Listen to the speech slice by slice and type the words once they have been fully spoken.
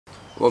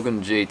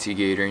Welcome to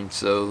JTgatoring.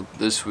 So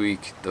this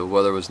week the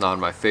weather was not in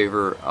my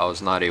favor. I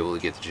was not able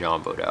to get the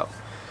John boat out.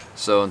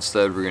 So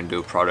instead we're going to do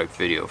a product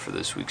video for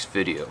this week's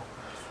video.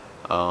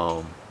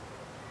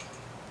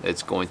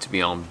 It's going to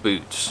be on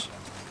boots.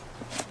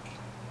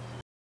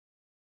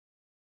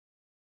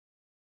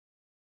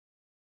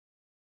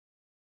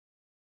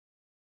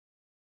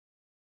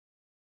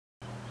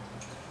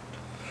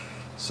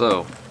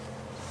 So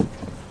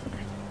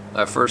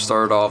I first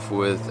started off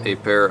with a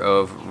pair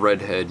of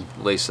redhead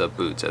lace-up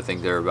boots. I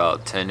think they're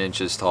about 10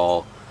 inches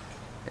tall,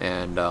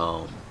 and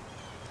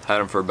had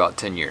them for about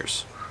 10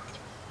 years.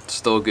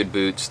 Still a good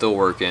boot, still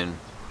working,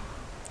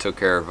 took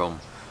care of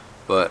them,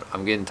 but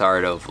I'm getting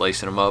tired of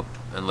lacing them up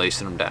and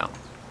lacing them down.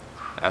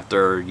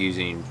 After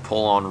using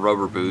pull-on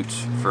rubber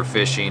boots for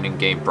fishing and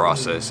game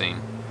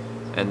processing,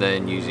 and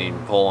then using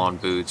pull-on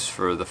boots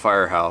for the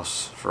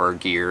firehouse for our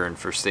gear and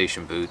for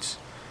station boots,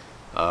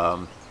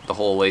 the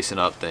whole lacing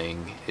up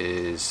thing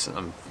is,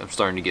 I'm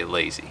starting to get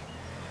lazy.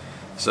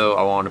 So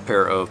I wanted a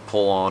pair of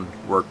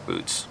pull-on work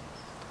boots.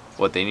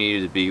 What they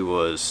needed to be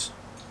was,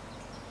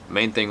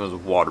 main thing was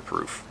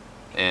waterproof,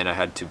 and I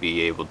had to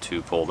be able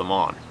to pull them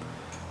on.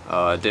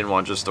 I didn't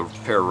want just a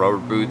pair of rubber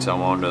boots, I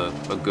wanted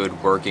a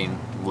good working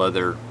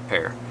leather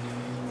pair.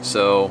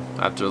 So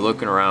after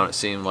looking around, it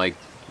seemed like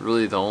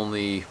really the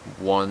only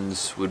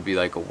ones would be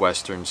like a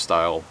Western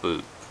style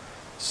boot.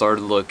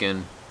 Started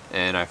looking,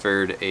 and I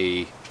figured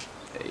a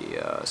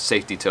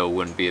safety toe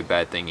wouldn't be a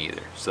bad thing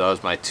either. So that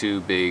was my two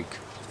big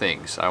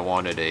things. I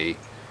wanted a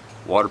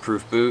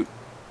waterproof boot,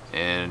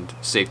 and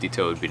safety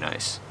toe would be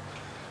nice.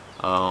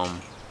 I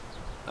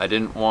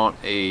didn't want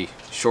a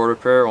shorter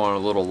pair, I wanted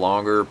a little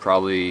longer,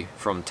 probably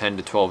from 10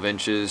 to 12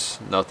 inches,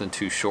 nothing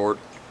too short.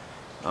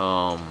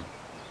 But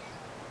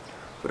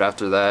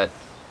after that,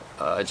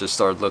 I just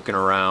started looking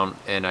around,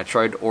 and I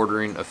tried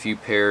ordering a few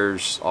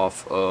pairs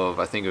off of,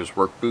 I think it was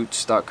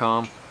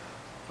workboots.com.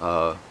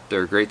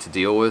 They're great to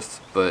deal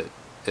with, but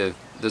this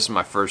is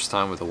my first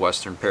time with a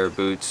Western pair of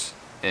boots,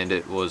 and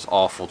it was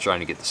awful trying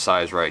to get the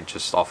size right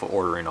just off of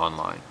ordering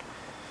online.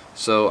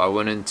 So I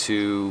went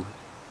into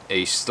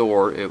a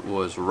store, it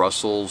was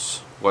Russell's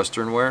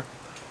Western Wear.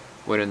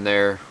 Went in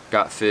there,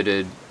 got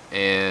fitted,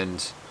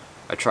 and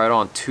I tried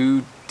on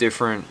two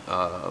different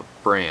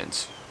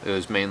brands. It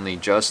was mainly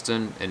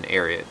Justine and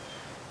Ariat.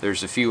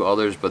 There's a few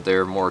others, but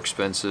they're more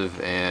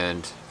expensive,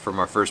 and for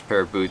my first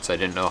pair of boots I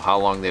didn't know how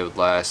long they would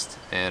last,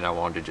 and I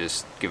wanted to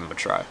just give them a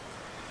try.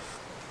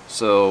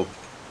 So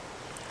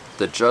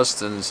the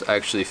Justines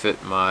actually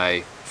fit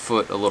my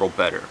foot a little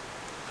better.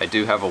 I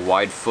do have a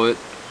wide foot,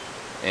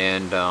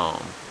 and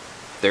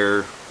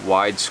their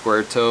wide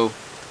square toe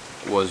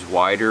was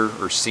wider,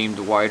 or seemed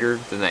wider,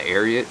 than the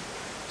Ariat,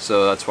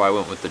 so that's why I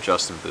went with the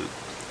Justine boot.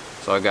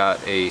 So I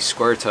got a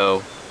square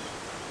toe.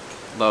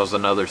 That was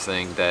another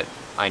thing that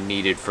I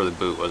needed for the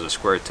boot, was a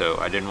square toe.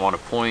 I didn't want a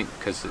point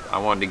because I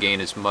wanted to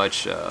gain as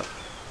much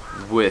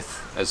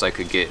width as I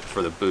could get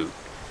for the boot.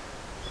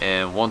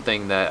 And one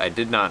thing that I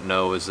did not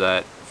know is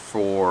that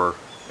for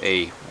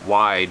a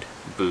wide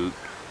boot,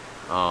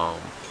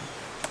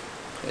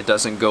 it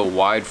doesn't go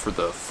wide for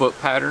the foot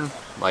pattern,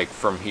 like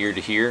from here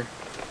to here.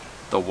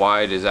 The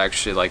wide is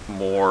actually like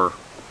more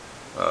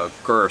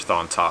girth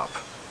on top.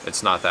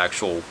 It's not the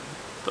actual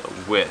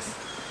width.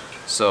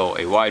 So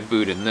a wide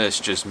boot in this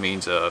just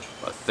means a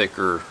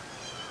thicker,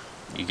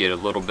 you get a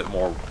little bit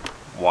more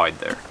wide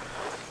there.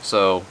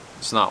 So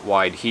it's not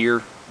wide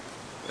here,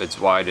 it's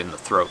wide in the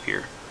throat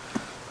here.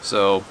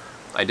 So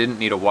I didn't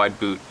need a wide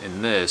boot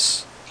in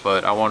this,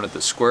 but I wanted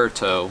the square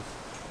toe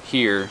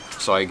here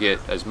so I get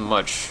as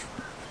much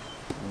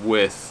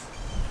width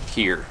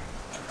here.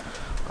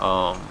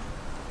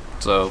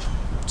 So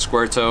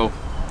square toe,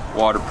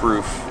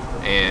 waterproof,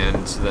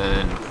 and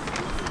then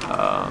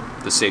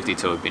the safety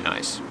toe would be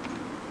nice.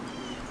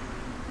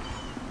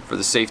 For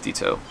the safety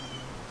toe,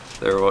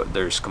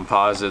 there's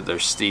composite,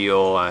 there's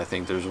steel, and I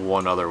think there's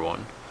one other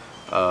one.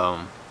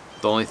 The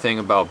only thing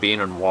about being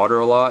in water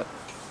a lot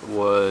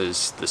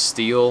was the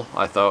steel.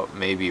 I thought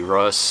maybe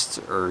rust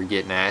or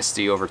get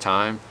nasty over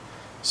time,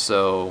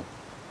 so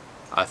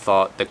I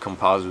thought the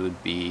composite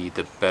would be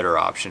the better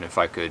option if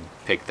I could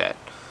pick that.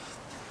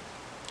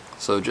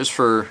 So just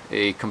for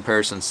a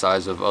comparison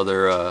size of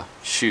other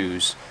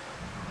shoes,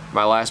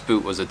 my last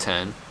boot was a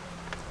 10,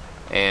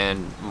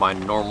 and my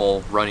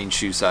normal running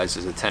shoe size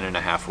is a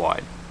 10.5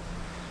 wide.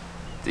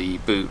 The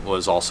boot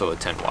was also a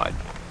 10 wide.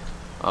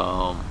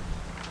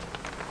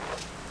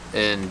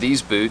 In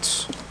these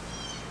boots,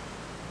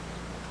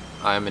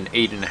 I'm an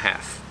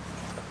 8.5.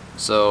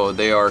 So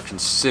they are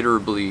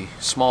considerably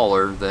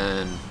smaller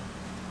than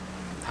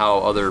how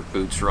other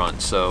boots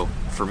run. So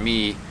for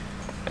me,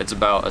 it's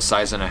about a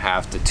size and a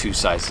half to 2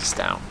 sizes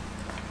down.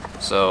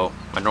 So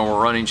my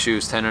normal running shoe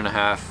is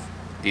 10.5.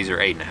 These are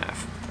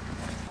 8.5.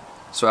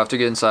 So after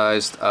getting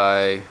sized,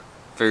 I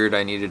figured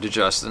I needed a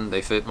Justine.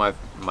 They fit my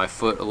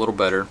foot a little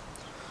better.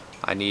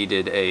 I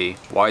needed a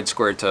wide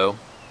square toe,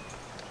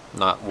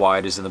 not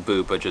wide as in the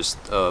boot, but just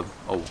a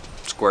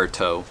square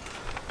toe.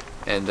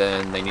 And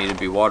then they needed to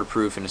be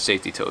waterproof, and a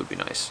safety toe would be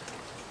nice.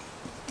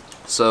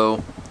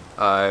 So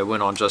I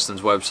went on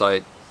Justin's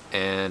website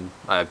and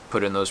I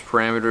put in those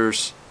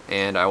parameters,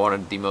 and I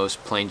wanted the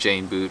most plain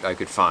Jane boot I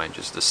could find.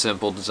 Just a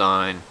simple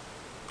design,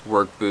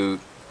 work boot,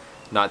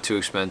 not too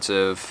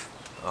expensive,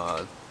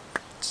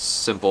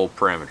 simple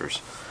parameters.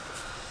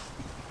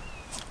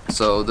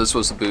 So this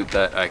was the boot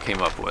that I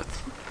came up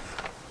with.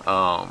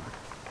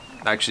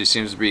 Actually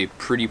seems to be a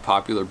pretty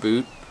popular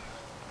boot.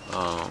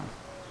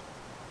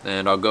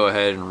 And I'll go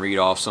ahead and read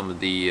off some of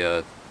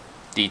the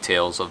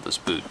details of this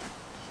boot.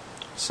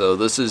 So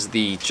this is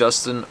the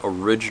Justin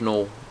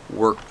original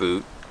work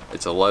boot.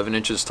 It's 11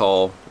 inches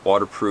tall,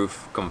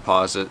 waterproof,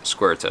 composite,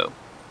 square toe.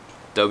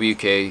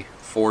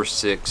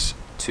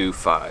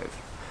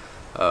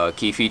 WK4625.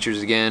 Key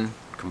features again: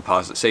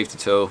 composite safety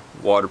toe,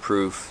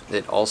 waterproof.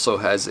 It also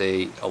has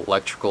a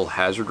electrical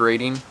hazard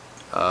rating.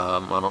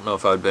 I don't know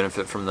if I would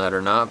benefit from that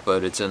or not,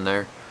 but it's in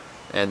there.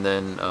 And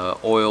then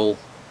oil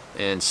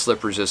and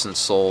slip resistant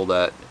sole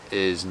that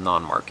is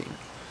non-marking.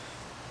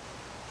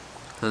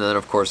 And then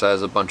of course it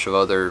has a bunch of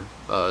other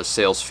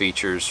sales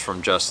features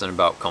from Justin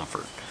about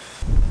comfort.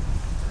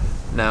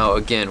 Now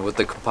again, with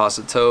the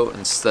composite toe,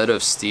 instead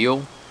of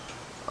steel,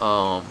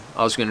 I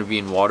was going to be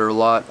in water a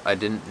lot. I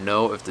didn't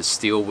know if the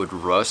steel would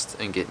rust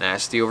and get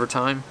nasty over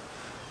time.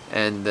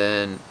 And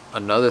then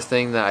another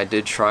thing that I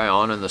did try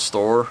on in the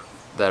store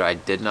that I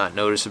did not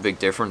notice a big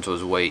difference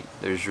was weight.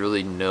 There's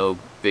really no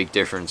big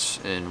difference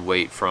in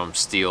weight from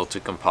steel to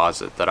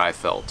composite that I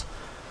felt.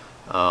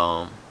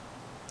 And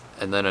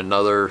then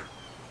another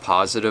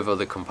positive of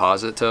the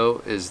composite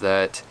toe is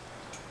that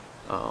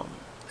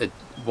it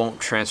won't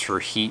transfer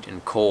heat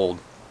and cold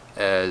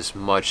as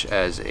much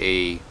as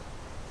a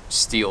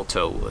steel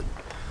toe would.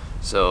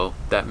 So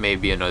that may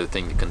be another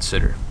thing to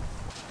consider.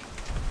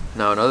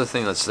 Now another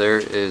thing that's there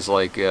is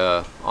like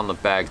on the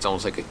back, it's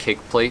almost like a kick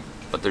plate,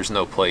 but there's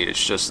no plate.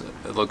 It's just,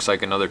 it looks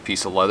like another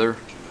piece of leather.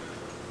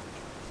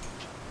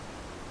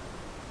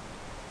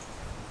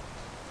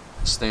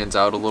 It stands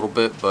out a little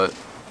bit, but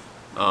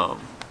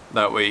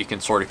that way you can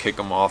sort of kick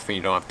them off and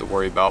you don't have to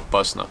worry about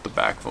busting up the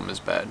back of them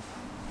as bad.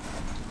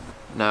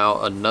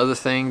 Now another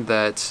thing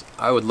that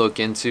I would look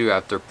into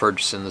after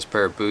purchasing this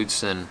pair of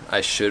boots, and I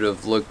should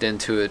have looked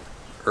into it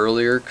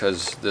earlier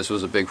because this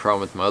was a big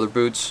problem with my other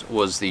boots,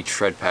 was the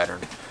tread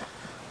pattern.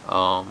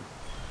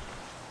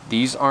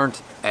 These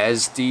aren't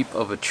as deep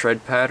of a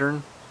tread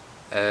pattern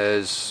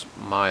as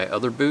my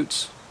other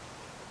boots,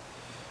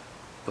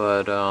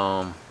 but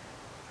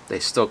they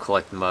still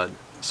collect mud.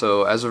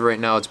 So as of right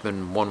now, it's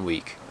been 1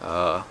 week.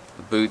 The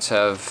boots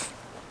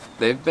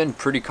they've been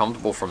pretty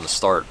comfortable from the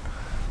start.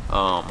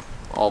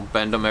 I'll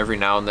bend them every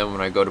now and then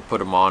when I go to put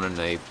them on, and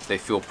they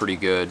feel pretty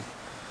good.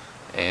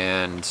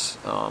 And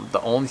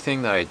the only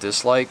thing that I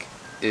dislike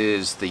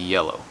is the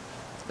yellow.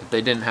 If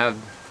they didn't have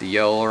the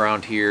yellow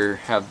around here,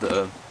 have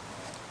the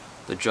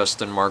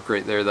Justin mark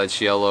right there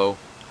that's yellow.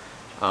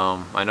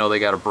 I know they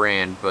got a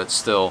brand, but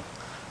still,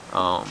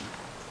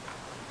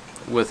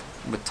 with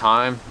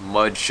time,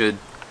 mud should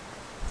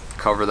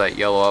cover that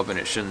yellow up and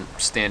it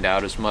shouldn't stand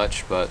out as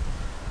much. But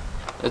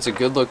it's a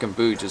good looking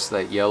boot, just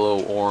that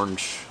yellow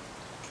orange,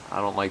 I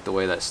don't like the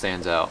way that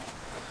stands out.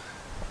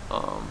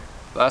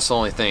 That's the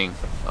only thing.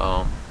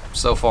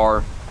 So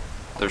far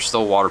they're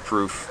still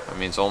waterproof. I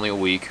mean, it's only a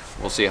week.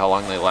 We'll see how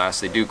long they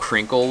last. They do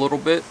crinkle a little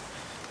bit.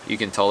 You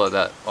can tell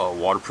that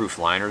waterproof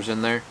liner's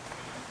in there.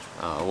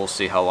 We'll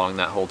see how long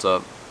that holds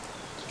up.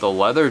 The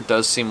leather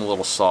does seem a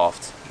little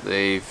soft.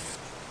 I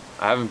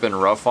haven't been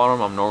rough on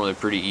them. I'm normally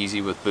pretty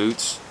easy with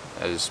boots,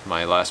 as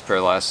my last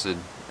pair lasted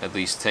at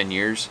least 10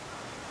 years.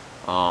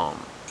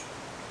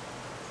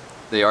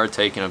 They are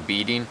taking a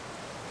beating,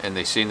 and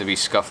they seem to be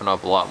scuffing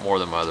up a lot more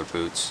than my other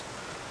boots.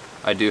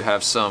 I do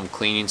have some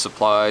cleaning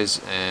supplies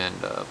and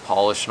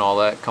polish and all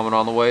that coming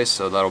on the way,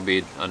 so that'll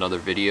be another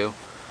video.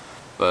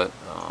 But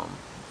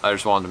I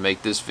just wanted to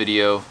make this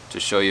video to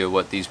show you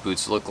what these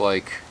boots look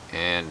like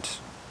and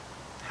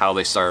how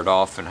they started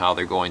off and how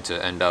they're going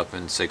to end up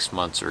in 6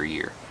 months or a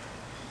year.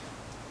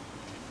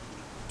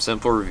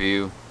 Simple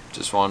review.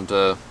 Just wanted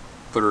to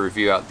put a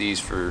review out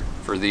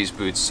for these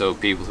boots, so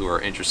people who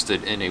are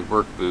interested in a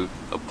work boot,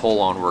 a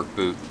pull-on work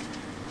boot,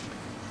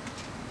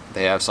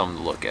 they have something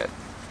to look at.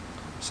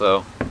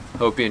 So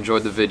hope you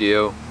enjoyed the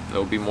video.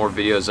 There'll be more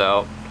videos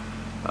out.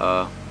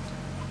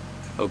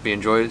 Hope you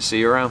enjoyed it. See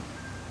you around.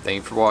 Thank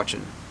you for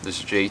watching. This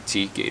is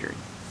JTgatoring.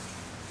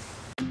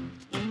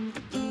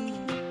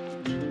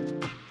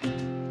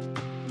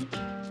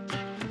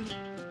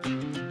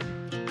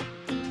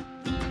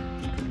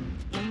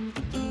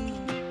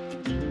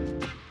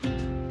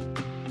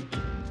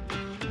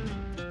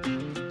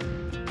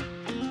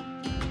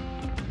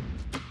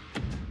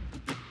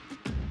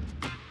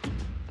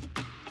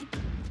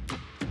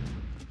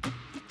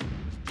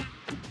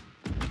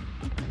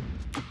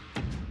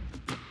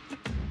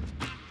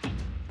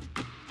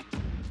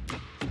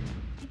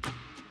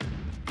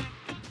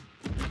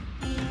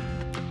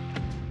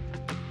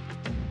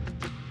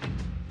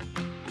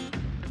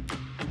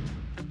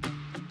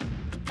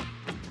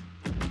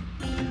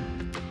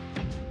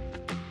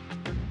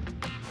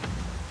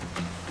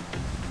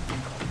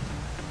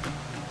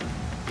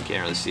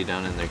 Can't really see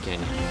down in there,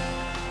 can you?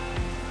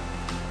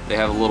 They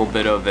have a little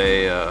bit of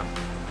a,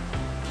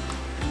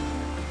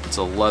 it's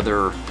a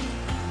leather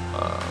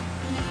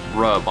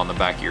rub on the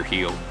back of your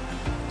heel,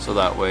 so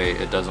that way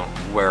it doesn't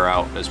wear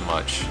out as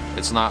much.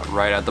 It's not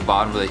right at the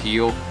bottom of the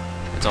heel.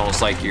 It's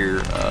almost like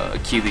your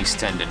Achilles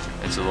tendon.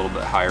 It's a little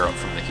bit higher up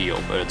from the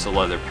heel, but it's a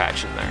leather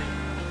patch in there.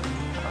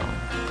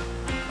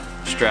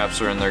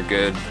 Straps are in there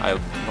good. I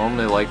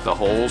normally like the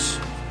holes.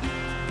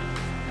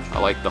 I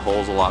like the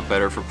holes a lot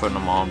better for putting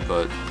them on,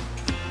 but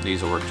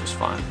these will work just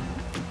fine.